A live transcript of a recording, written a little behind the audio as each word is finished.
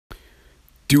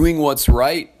Doing what's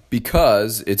right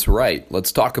because it's right.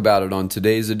 Let's talk about it on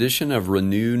today's edition of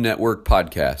Renew Network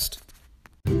Podcast.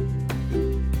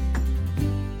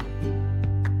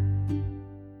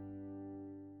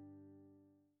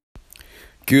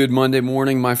 Good Monday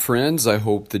morning, my friends. I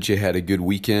hope that you had a good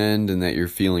weekend and that you're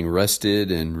feeling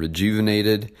rested and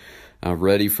rejuvenated,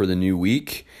 ready for the new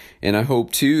week. And I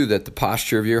hope, too, that the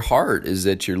posture of your heart is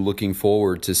that you're looking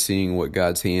forward to seeing what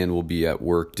God's hand will be at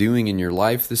work doing in your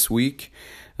life this week,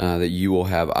 that you will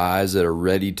have eyes that are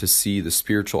ready to see the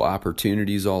spiritual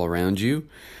opportunities all around you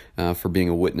for being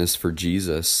a witness for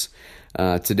Jesus.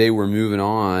 Today we're moving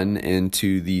on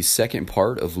into the second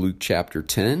part of Luke chapter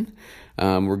 10.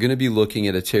 We're going to be looking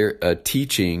at a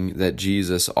teaching that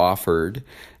Jesus offered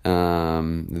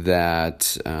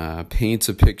that paints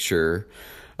a picture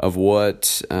of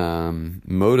what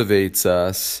motivates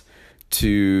us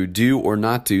to do or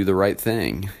not do the right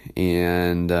thing.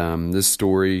 And this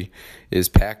story is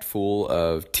packed full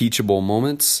of teachable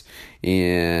moments,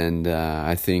 and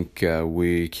I think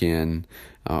we can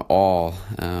all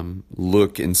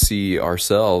look and see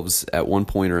ourselves at one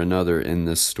point or another in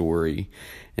this story.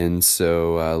 And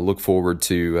so look forward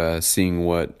to seeing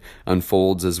what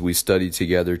unfolds as we study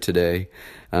together today.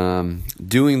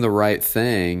 Doing the right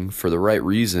thing for the right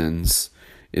reasons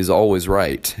is always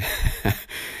right.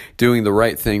 Doing the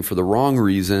right thing for the wrong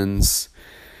reasons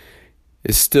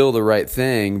is still the right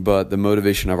thing, but the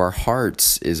motivation of our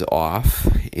hearts is off.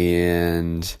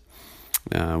 And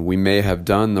we may have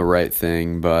done the right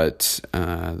thing, but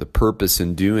the purpose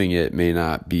in doing it may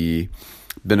not be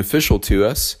beneficial to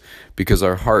us because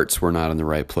our hearts were not in the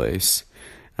right place.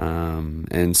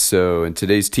 And so in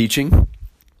today's teaching,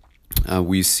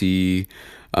 we see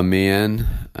a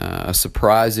man, a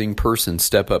surprising person,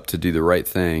 step up to do the right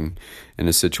thing in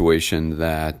a situation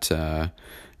that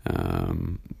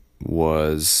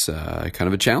was kind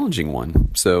of a challenging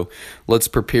one. So let's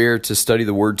prepare to study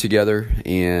the Word together,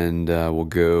 and we'll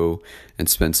go and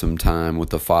spend some time with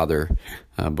the Father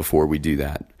before we do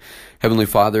that. Heavenly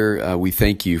Father, we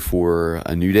thank you for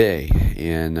a new day,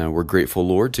 and we're grateful,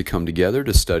 Lord, to come together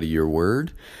to study your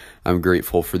Word. I'm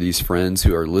grateful for these friends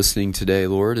who are listening today,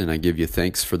 Lord, and I give you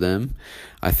thanks for them.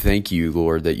 I thank you,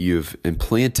 Lord, that you've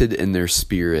implanted in their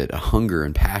spirit a hunger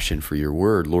and passion for your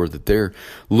word, Lord, that they're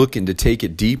looking to take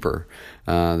it deeper,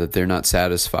 that they're not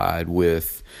satisfied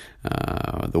with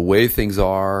the way things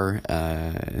are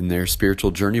in their spiritual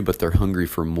journey, but they're hungry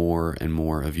for more and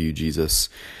more of you, Jesus.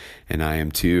 And I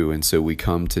am too. And so we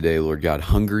come today, Lord God,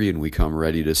 hungry, and we come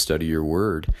ready to study your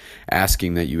word,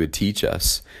 asking that you would teach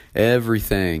us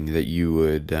everything that you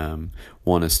would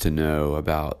want us to know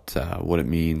about what it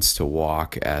means to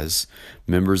walk as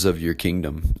members of your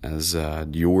kingdom, as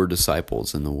your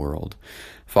disciples in the world.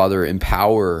 Father,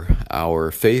 empower our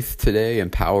faith today,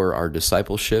 empower our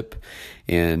discipleship,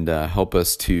 and help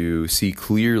us to see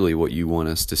clearly what you want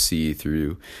us to see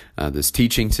through this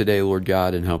teaching today, Lord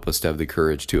God, and help us to have the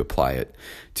courage to apply it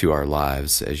to our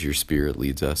lives as your Spirit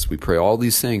leads us. We pray all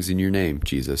these things in your name,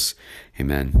 Jesus.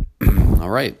 Amen. All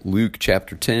right, Luke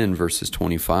chapter 10, verses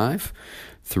 25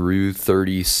 through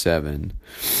 37.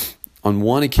 On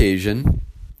one occasion,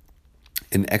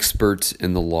 an expert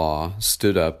in the law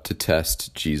stood up to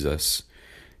test Jesus.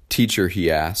 "Teacher," he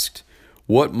asked,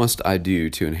 "what must I do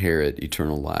to inherit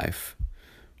eternal life?"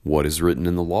 "What is written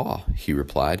in the law?" he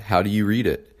replied. "How do you read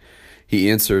it?" He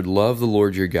answered, "Love the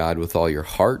Lord your God with all your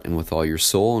heart and with all your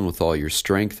soul and with all your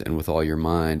strength and with all your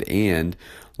mind, and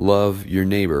love your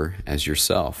neighbor as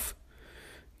yourself."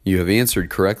 "You have answered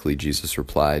correctly," Jesus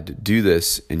replied. "Do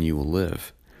this and you will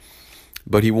live."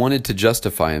 But he wanted to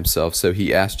justify himself, so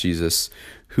he asked Jesus,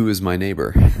 "Who is my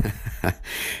neighbor?"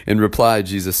 In reply,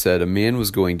 Jesus said, "A man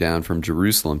was going down from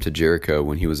Jerusalem to Jericho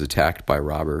when he was attacked by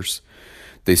robbers.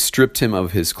 They stripped him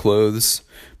of his clothes,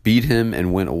 beat him,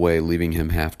 and went away, leaving him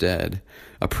half dead.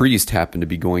 A priest happened to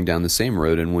be going down the same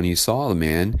road, and when he saw the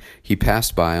man, he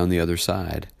passed by on the other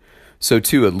side. So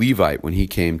too a Levite, when he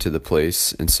came to the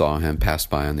place and saw him,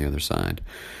 passed by on the other side.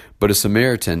 But a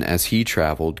Samaritan, as he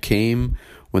traveled, came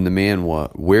where the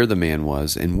man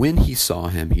was, and when he saw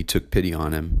him, he took pity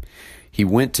on him. He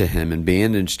went to him and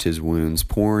bandaged his wounds,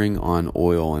 pouring on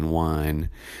oil and wine.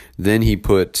 Then he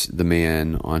put the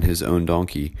man on his own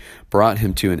donkey, brought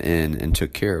him to an inn, and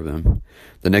took care of him.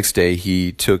 The next day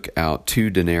he took out 2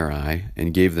 denarii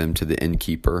and gave them to the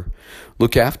innkeeper.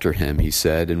 'Look after him,' he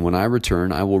said, 'and when I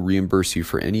return, I will reimburse you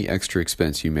for any extra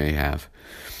expense you may have.'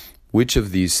 Which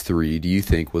of these 3 do you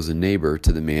think was a neighbor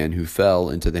to the man who fell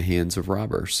into the hands of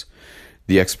robbers?"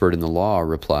 The expert in the law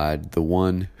replied, "The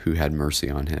one who had mercy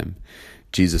on him."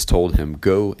 Jesus told him,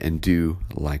 "Go and do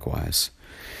likewise."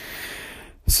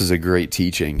 This is a great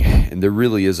teaching, and there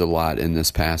really is a lot in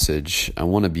this passage. I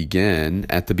want to begin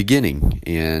at the beginning,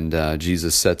 and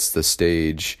Jesus sets the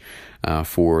stage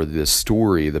for the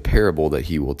story, the parable that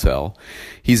he will tell.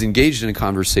 He's engaged in a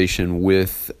conversation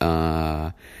with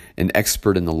an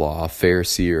expert in the law, a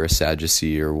Pharisee or a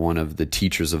Sadducee, or one of the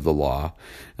teachers of the law,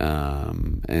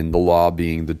 and the law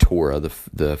being the Torah,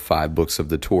 the 5 books of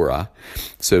the Torah.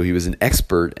 So he was an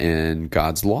expert in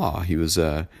God's law. He was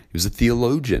a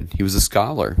theologian. He was a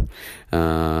scholar,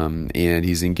 and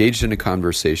he's engaged in a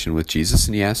conversation with Jesus.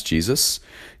 And he asked Jesus,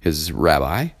 his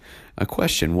rabbi, a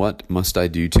question: "What must I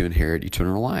do to inherit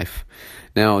eternal life?"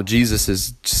 Now, Jesus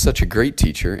is such a great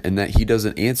teacher in that he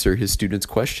doesn't answer his students'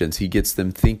 questions. He gets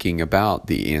them thinking about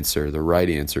the answer, the right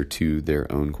answer to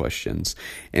their own questions.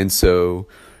 And so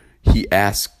he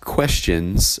asks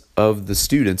questions of the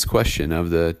student's question, of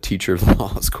the teacher of the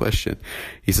law's question.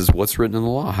 He says, "What's written in the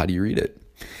law? How do you read it?"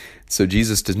 So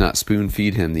Jesus does not spoon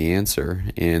feed him the answer.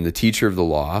 And the teacher of the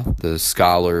law, the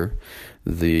scholar,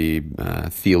 the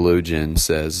theologian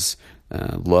says,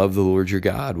 love the Lord your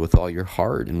God with all your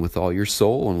heart and with all your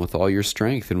soul and with all your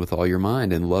strength and with all your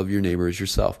mind, and love your neighbor as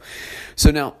yourself.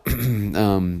 So now,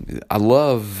 I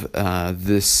love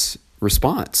this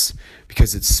response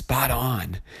because it's spot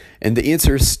on. And the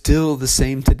answer is still the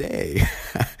same today.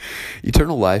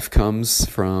 Eternal life comes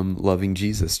from loving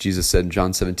Jesus. Jesus said in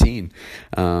John 17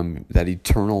 that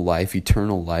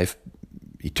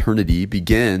eternity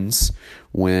begins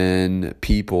when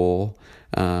people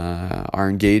are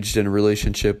engaged in a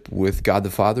relationship with God the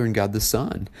Father and God the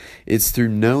Son. It's through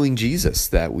knowing Jesus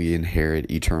that we inherit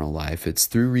eternal life. It's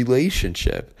through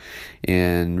relationship.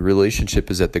 And relationship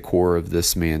is at the core of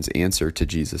this man's answer to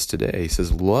Jesus today. He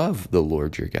says, love the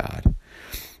Lord your God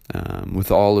with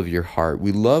all of your heart.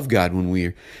 We love God when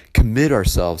we commit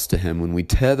ourselves to him, when we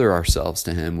tether ourselves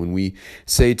to him, when we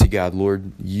say to God,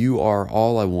 Lord, you are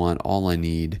all I want, all I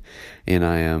need, and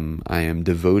I am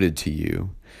devoted to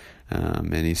you.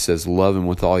 And he says, love him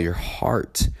with all your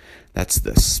heart. That's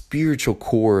the spiritual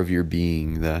core of your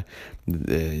being,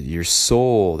 your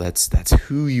soul. That's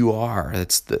who you are.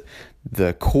 That's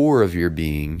the core of your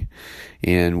being.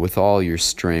 And with all your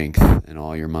strength and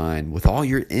all your mind, with all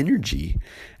your energy.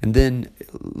 And then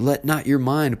let not your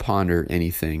mind ponder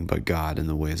anything but God and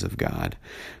the ways of God.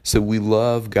 So we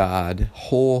love God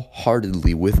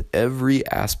wholeheartedly with every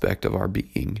aspect of our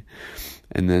being.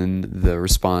 And then the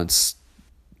response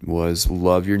was,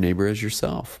 love your neighbor as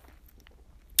yourself.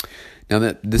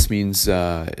 Now this means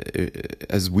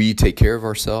as we take care of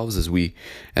ourselves, as we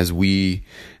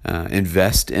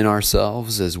invest in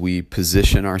ourselves, as we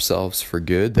position ourselves for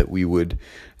good, that we would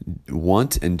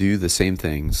want and do the same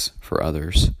things for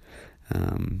others.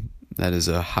 That is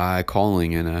a high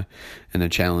calling and a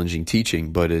challenging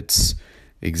teaching, but it's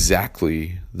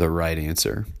exactly the right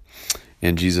answer.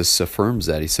 And Jesus affirms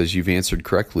that. He says, you've answered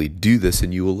correctly. Do this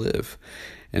and you will live.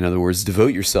 In other words,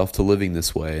 devote yourself to living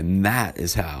this way, and that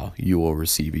is how you will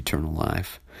receive eternal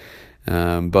life.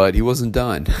 But he wasn't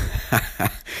done.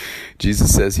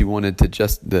 Jesus says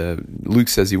Luke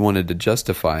says he wanted to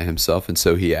justify himself, and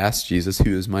so he asked Jesus,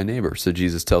 who is my neighbor? So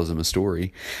Jesus tells him a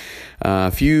story.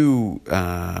 A few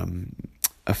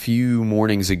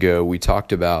mornings ago, we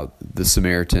talked about the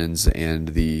Samaritans and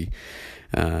the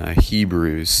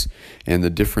Hebrews and the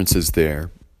differences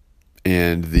there,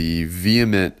 and the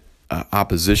vehement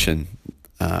opposition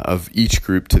of each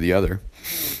group to the other.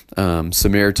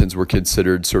 Samaritans were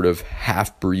considered sort of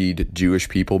half-breed Jewish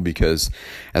people because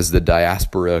as the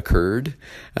diaspora occurred,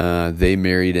 they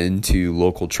married into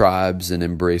local tribes and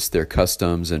embraced their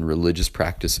customs and religious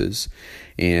practices.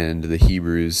 And the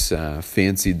Hebrews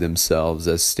fancied themselves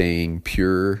as staying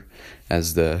pure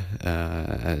as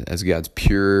God's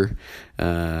pure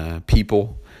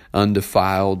people,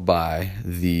 undefiled by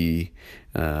the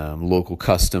local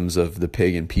customs of the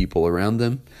pagan people around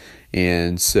them.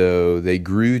 And so they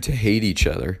grew to hate each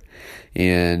other.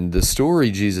 And the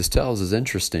story Jesus tells is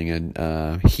interesting.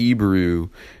 A Hebrew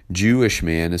Jewish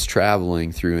man is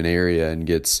traveling through an area and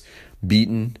gets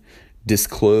beaten,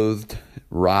 disclothed,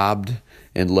 robbed,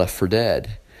 and left for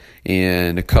dead.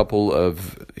 And a couple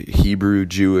of Hebrew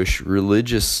Jewish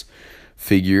religious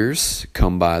figures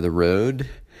come by the road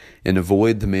and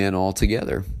avoid the man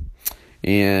altogether.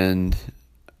 And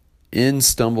in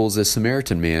stumbles a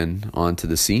Samaritan man onto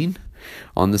the scene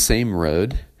on the same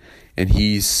road, and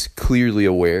he's clearly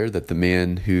aware that the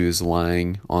man who's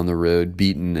lying on the road,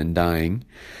 beaten and dying,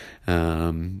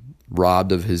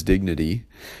 robbed of his dignity,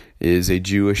 is a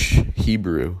Jewish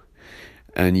Hebrew.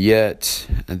 And yet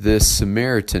this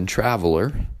Samaritan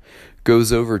traveler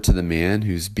goes over to the man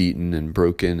who's beaten and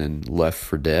broken and left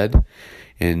for dead,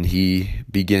 and he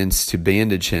begins to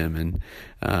bandage him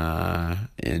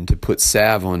and to put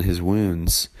salve on his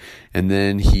wounds. And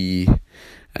then he,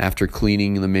 after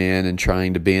cleaning the man and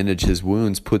trying to bandage his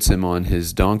wounds, puts him on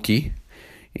his donkey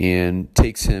and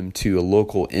takes him to a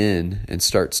local inn and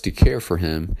starts to care for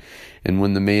him. And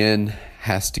when the man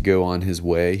has to go on his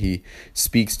way, he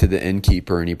speaks to the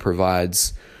innkeeper and he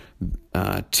provides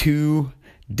 2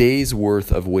 days'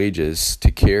 worth of wages to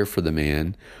care for the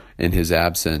man in his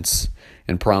absence,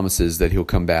 and promises that he'll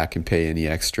come back and pay any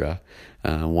extra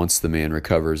once the man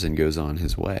recovers and goes on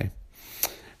his way.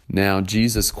 Now,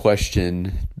 Jesus'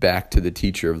 question back to the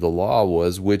teacher of the law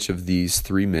was, which of these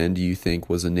 3 men do you think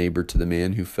was a neighbor to the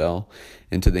man who fell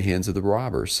into the hands of the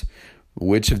robbers?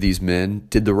 Which of these men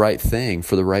did the right thing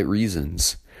for the right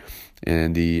reasons?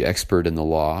 And the expert in the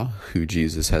law, who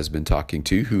Jesus has been talking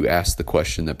to, who asked the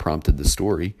question that prompted the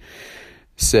story,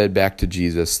 said back to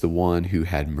Jesus, the one who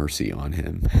had mercy on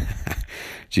him.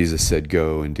 Jesus said,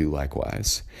 go and do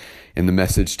likewise. And the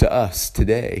message to us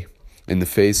today, in the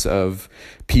face of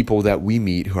people that we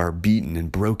meet who are beaten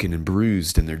and broken and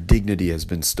bruised, and their dignity has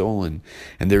been stolen,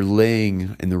 and they're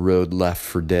laying in the road left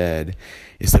for dead,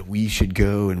 is that we should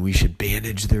go and we should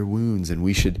bandage their wounds, and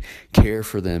we should care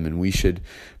for them, and we should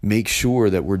make sure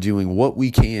that we're doing what we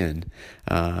can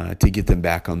to get them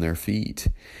back on their feet.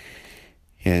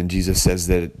 And Jesus says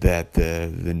that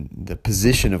the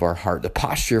position of our heart, the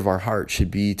posture of our heart, should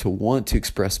be to want to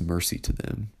express mercy to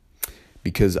them,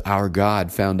 because our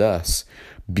God found us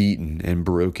beaten and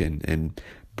broken and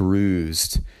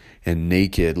bruised and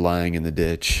naked, lying in the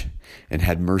ditch, and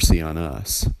had mercy on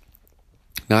us.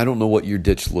 Now, I don't know what your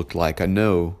ditch looked like. I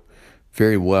know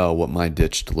very well what my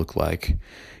ditch looked like,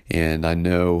 and I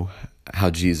know how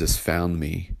Jesus found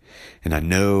me, and I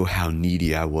know how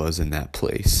needy I was in that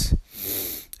place.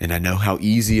 And I know how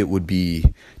easy it would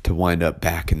be to wind up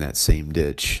back in that same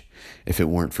ditch if it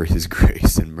weren't for his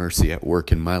grace and mercy at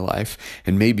work in my life.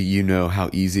 And maybe you know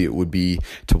how easy it would be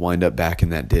to wind up back in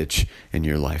that ditch in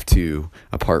your life too,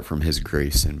 apart from his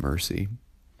grace and mercy.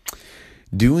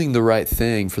 Doing the right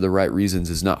thing for the right reasons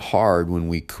is not hard when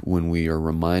we are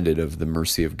reminded of the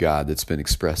mercy of God that's been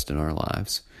expressed in our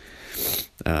lives.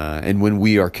 And when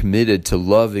we are committed to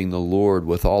loving the Lord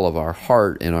with all of our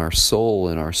heart and our soul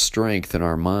and our strength and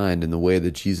our mind in the way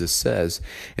that Jesus says,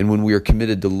 and when we are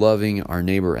committed to loving our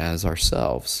neighbor as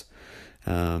ourselves,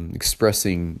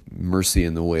 expressing mercy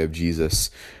in the way of Jesus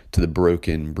to the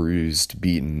broken, bruised,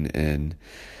 beaten, and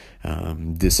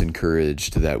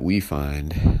disencouraged that we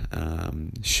find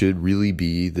should really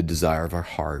be the desire of our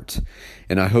heart.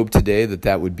 And I hope today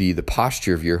that would be the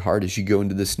posture of your heart as you go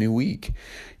into this new week.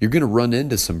 You're going to run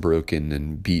into some broken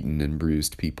and beaten and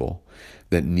bruised people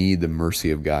that need the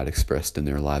mercy of God expressed in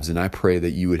their lives. And I pray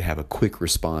that you would have a quick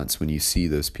response when you see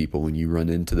those people, when you run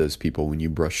into those people, when you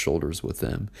brush shoulders with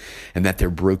them, and that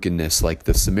their brokenness, like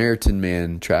the Samaritan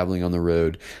man traveling on the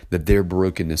road, that their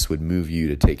brokenness would move you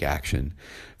to take action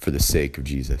for the sake of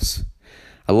Jesus.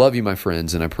 I love you, my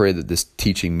friends, and I pray that this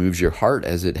teaching moves your heart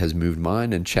as it has moved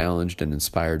mine and challenged and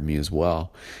inspired me as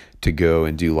well to go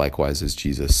and do likewise as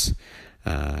Jesus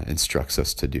instructs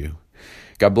us to do.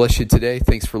 God bless you today.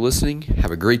 Thanks for listening.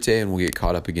 Have a great day, and we'll get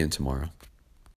caught up again tomorrow.